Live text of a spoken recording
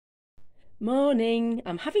Morning.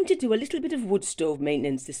 I'm having to do a little bit of wood stove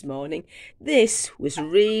maintenance this morning. This was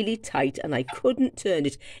really tight and I couldn't turn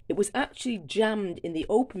it. It was actually jammed in the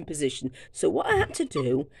open position. So what I had to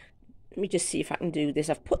do, let me just see if I can do this.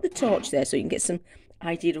 I've put the torch there so you can get some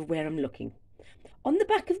idea of where I'm looking. On the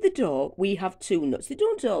back of the door, we have two nuts. They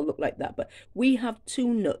don't all look like that, but we have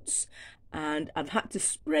two nuts. And I've had to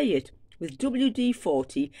spray it with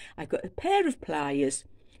WD-40. I've got a pair of pliers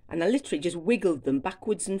and I literally just wiggled them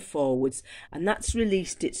backwards and forwards, and that's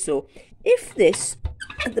released it. So if this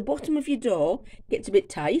at the bottom of your door gets a bit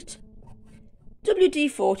tight,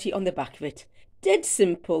 WD-40 on the back of it. Dead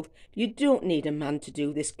simple. You don't need a man to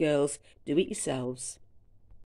do this, girls. Do it yourselves.